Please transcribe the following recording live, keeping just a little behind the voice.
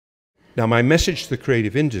Now, my message to the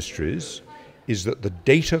creative industries is that the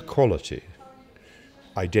data quality,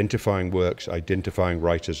 identifying works, identifying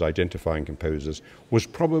writers, identifying composers, was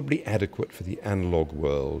probably adequate for the analog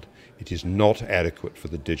world. It is not adequate for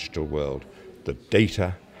the digital world. The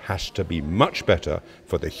data has to be much better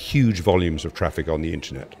for the huge volumes of traffic on the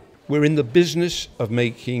internet. We're in the business of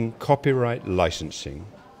making copyright licensing,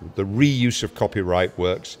 the reuse of copyright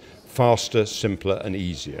works, faster, simpler and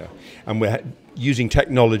easier. And we're using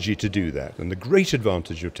technology to do that. And the great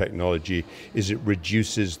advantage of technology is it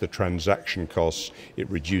reduces the transaction costs, it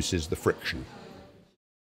reduces the friction.